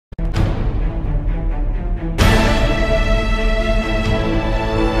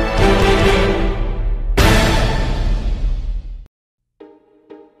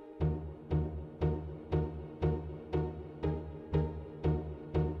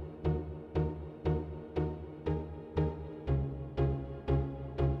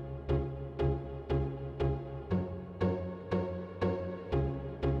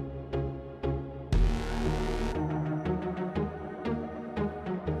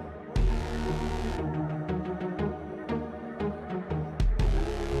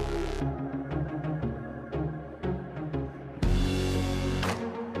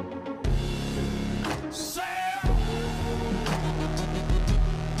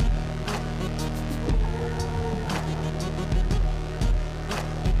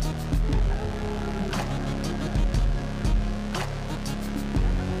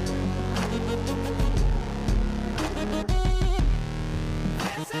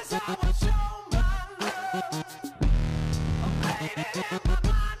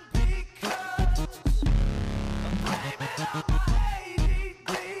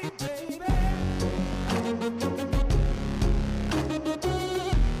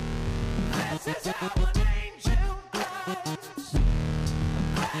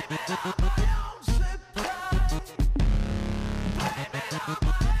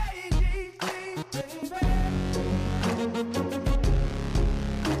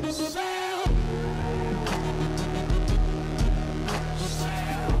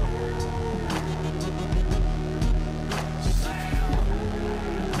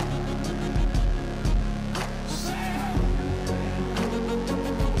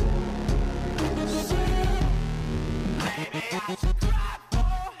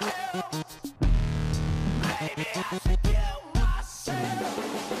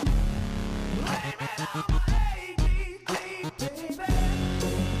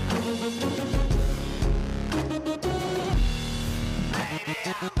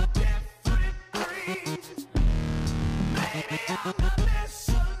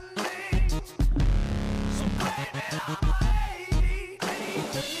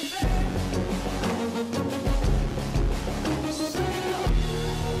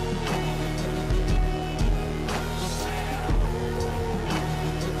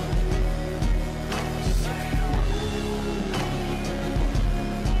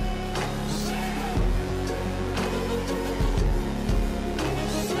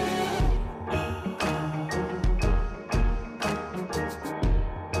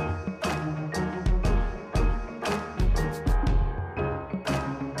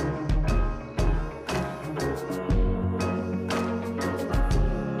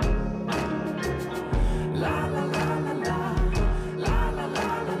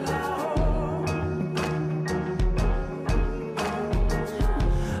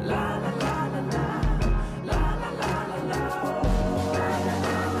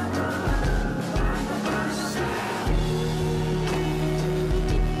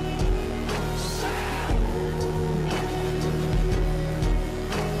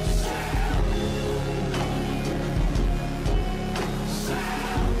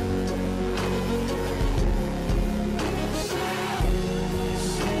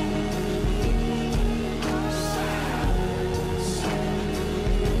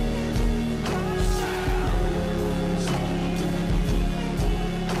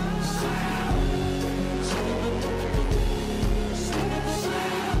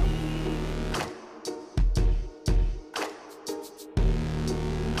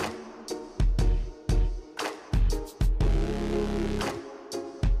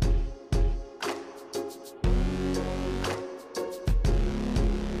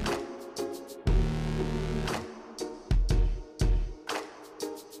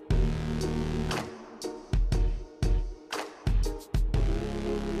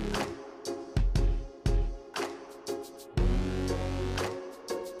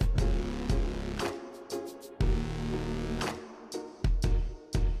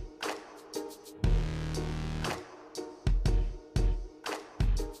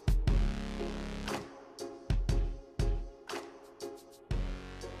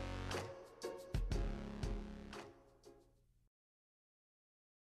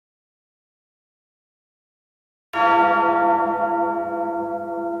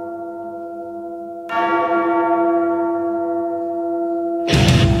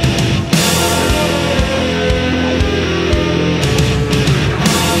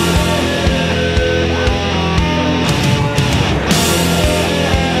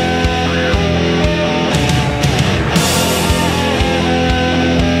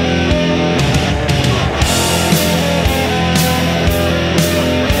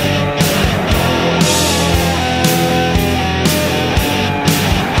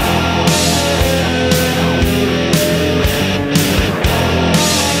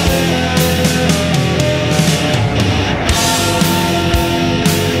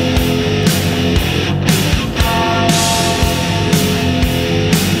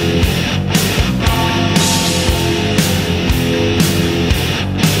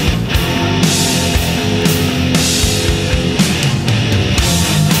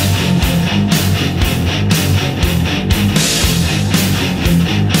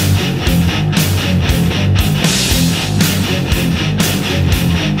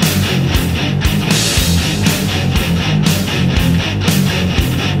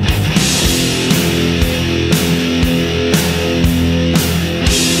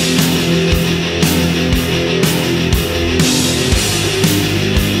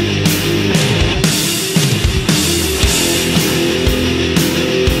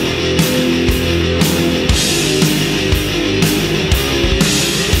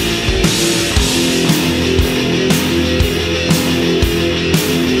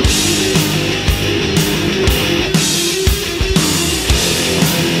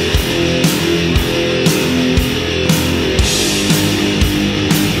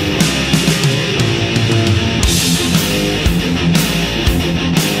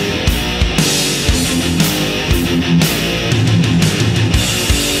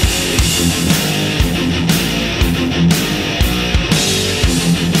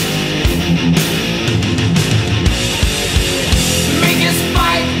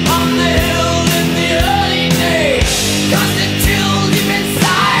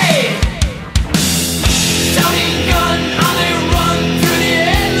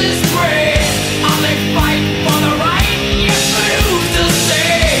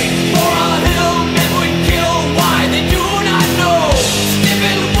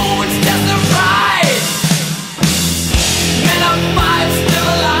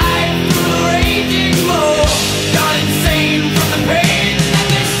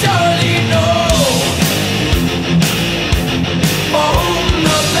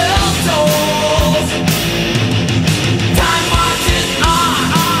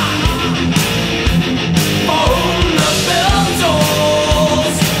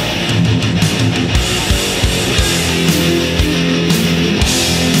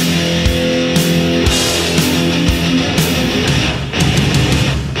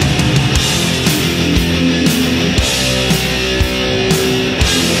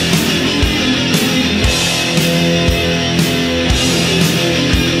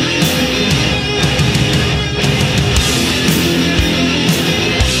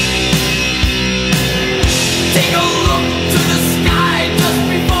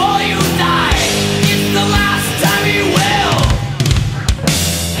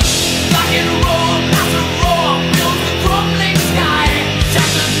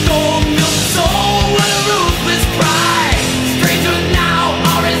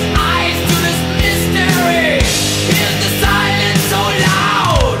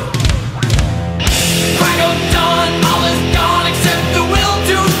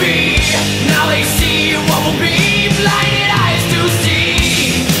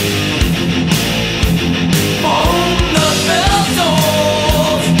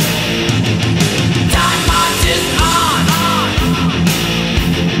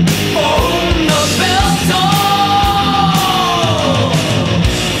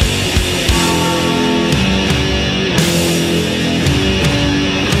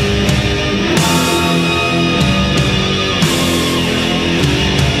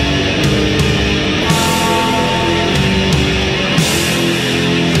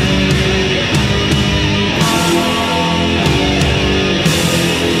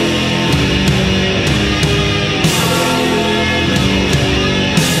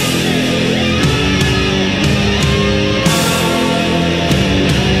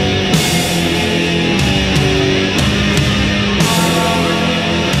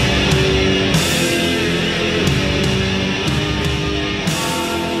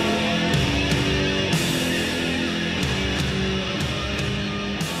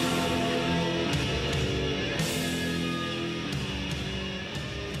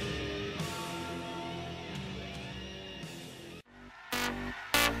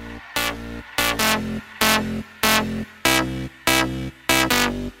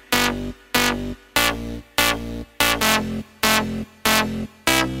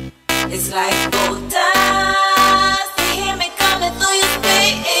It's like gold dust. You hear me coming through your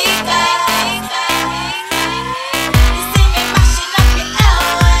speakers. You see me mashing up your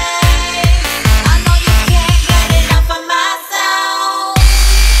airwaves. I know you can't get enough of my sound.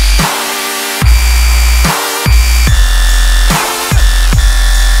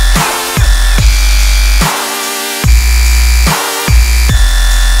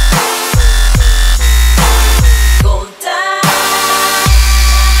 Gold dust.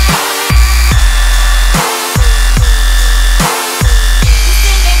 You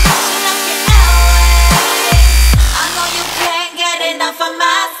see me mashing up your airwaves. I know you can't get enough of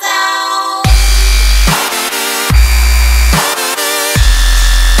my sound.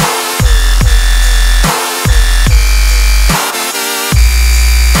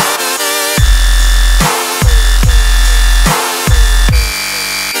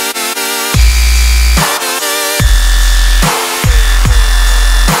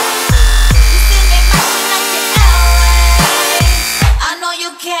 You see me mashing up your airwaves. I know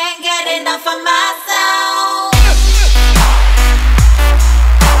you can't get enough of my sound.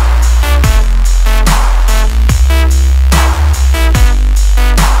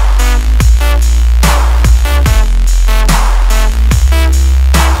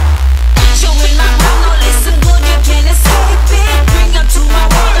 Put you in my ground, now listen good, you can't escape it. Bring you to my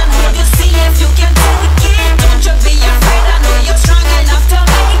world and hold you, see if you can take it. Don't you be afraid, I know you're strong enough to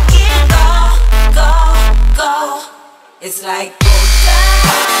make it. Go, go, go. It's like gold dust.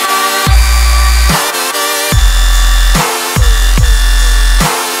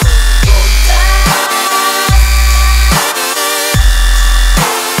 Gold dust.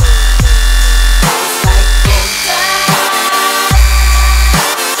 It's like gold dust.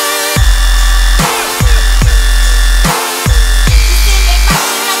 You see me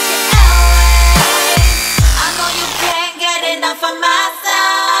mashing up your airwaves. I know you can't get enough of my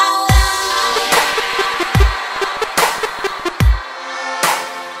sound.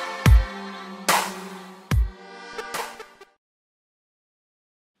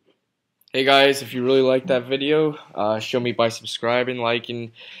 Hey guys, if you really liked that video, show me by subscribing,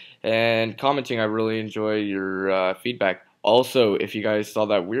 liking, and commenting. I really enjoy your feedback. Also, if you guys saw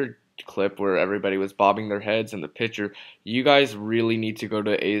that weird clip where everybody was bobbing their heads in the picture, you guys really need to go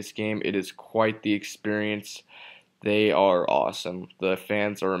to A's game. It is quite the experience. They are awesome. The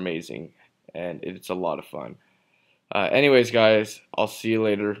fans are amazing, and it's a lot of fun. Anyways, guys, I'll see you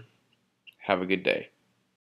later. Have a good day.